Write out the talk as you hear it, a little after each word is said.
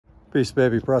Peace,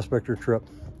 baby. Prospector Tripp.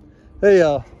 Hey,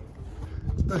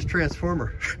 this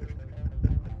transformer.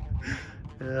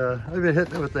 Yeah, I've been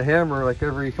hitting it with the hammer like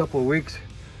every couple of weeks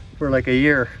for like a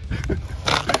year.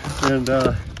 And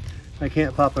I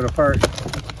can't pop it apart.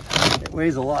 It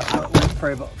weighs a lot,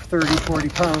 probably about 30, 40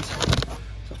 pounds,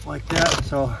 something like that.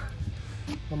 So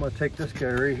I'm gonna take this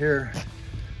guy right here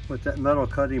with that metal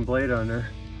cutting blade on there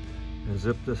and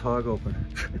zip this hog open.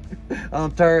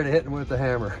 I'm tired of hitting with the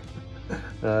hammer.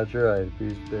 That's right,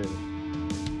 peace, baby.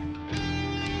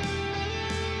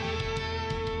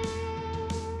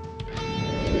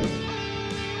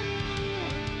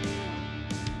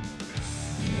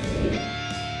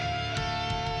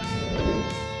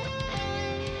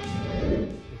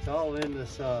 It's all in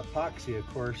this epoxy, of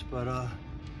course, but I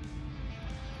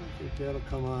think that'll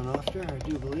come on off there, I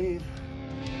do believe.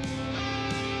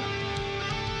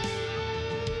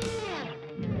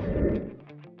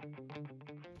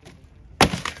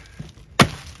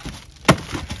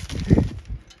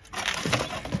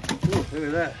 Ooh, look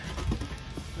at that.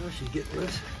 Now she's getting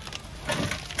this.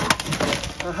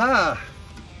 Aha!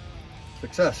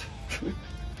 Success.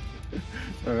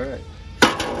 All right.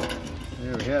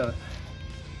 There we have it.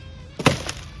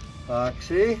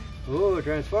 Epoxy. Ooh,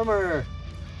 transformer.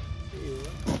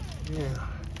 Yeah.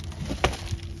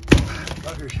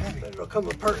 Bugger's heavy. It'll come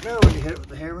apart now when you hit it with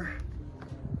the hammer.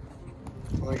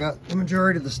 Well, I got the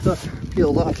majority of the stuff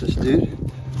peeled off this dude.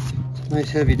 It's a nice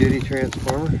heavy duty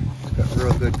transformer. It's got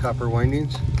real good copper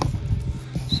windings.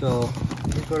 So I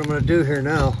think what I'm going to do here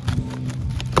now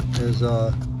is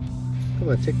I'm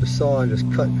going to take the saw and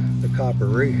just cut the copper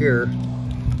right here,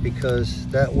 because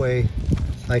that way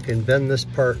I can bend this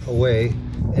part away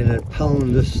and then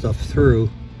pound this stuff through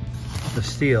the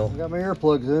steel. I got my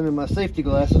earplugs in and my safety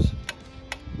glasses.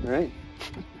 All right.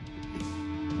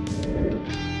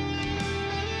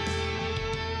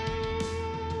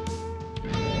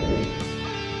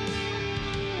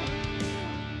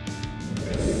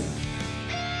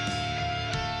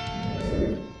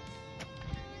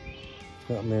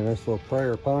 Got me a nice little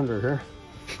prior pounder here.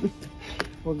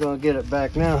 We're gonna get it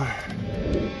back now.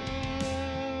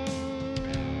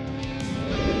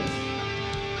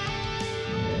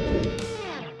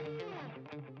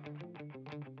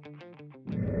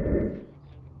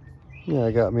 Yeah,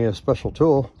 I got me a special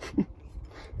tool.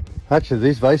 Actually,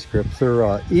 these vice grips,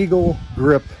 they're Eagle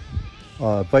Grip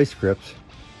vice grips.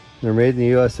 They're made in the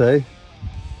USA.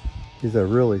 These are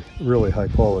really, really high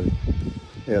quality.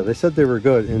 Yeah, they said they were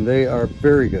good, and they are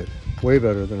very good. Way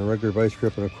better than a regular vice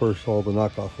grip, and of course all the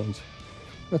knockoff ones.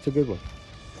 That's a good one.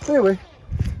 Anyway,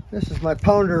 this is my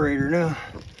pounderator now.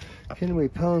 Can we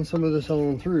pound some of this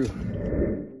on through?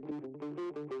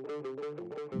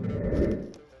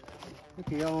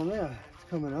 Look at y'all on that. It's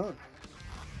coming out.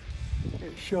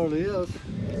 It surely is.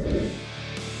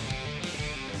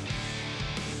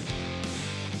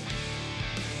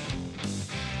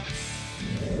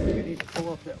 You need to pull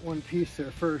off that one piece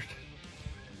there first,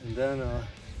 and then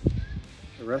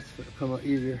the rest of it will come out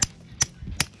easier.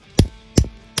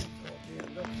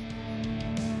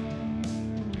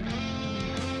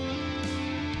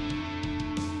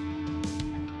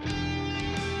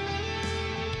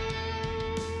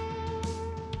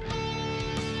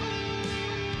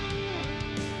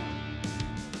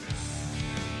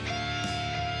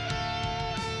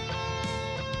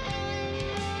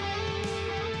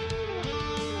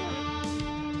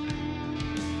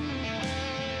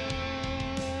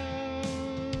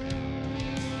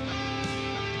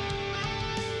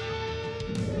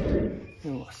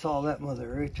 Saw that mother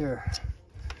right there.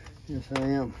 Yes, I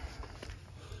am.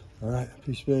 All right,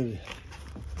 peace, baby.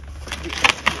 Get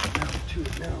down to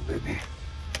it now, baby.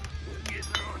 We're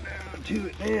getting on down to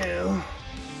it now.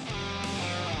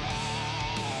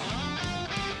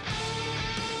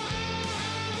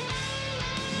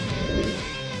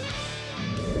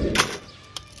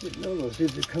 Didn't know those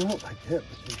dudes would come out like that,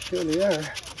 but they surely are.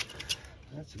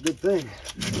 That's a good thing.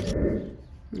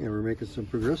 Yeah, we're making some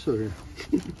progress over here.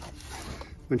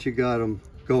 Once you got them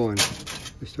going,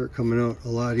 they start coming out a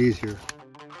lot easier.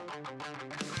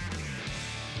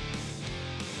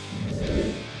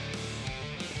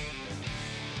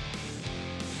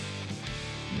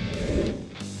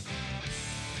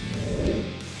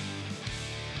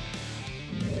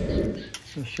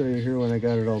 I'll show you here when I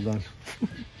got it all done.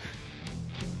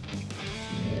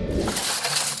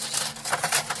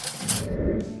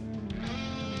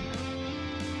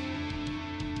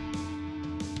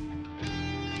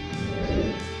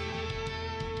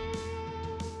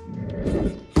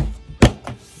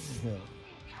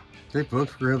 Okay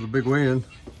folks, we're gonna have the big weigh-in.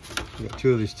 We got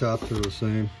two of these tops that are the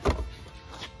same.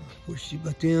 Push the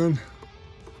butt down.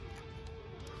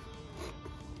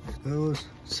 those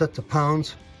set to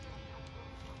pounds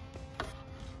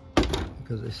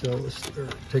because they sell this or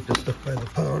take this stuff by the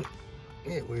pound.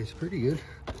 It weighs pretty good.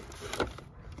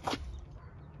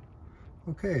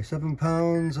 Okay, 7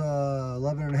 pounds,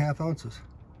 11.5 ounces.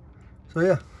 So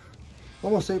yeah,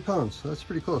 almost 8 pounds. So that's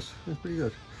pretty close. That's pretty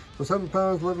good. So 7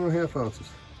 pounds, 11.5 ounces.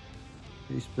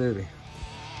 Beast baby.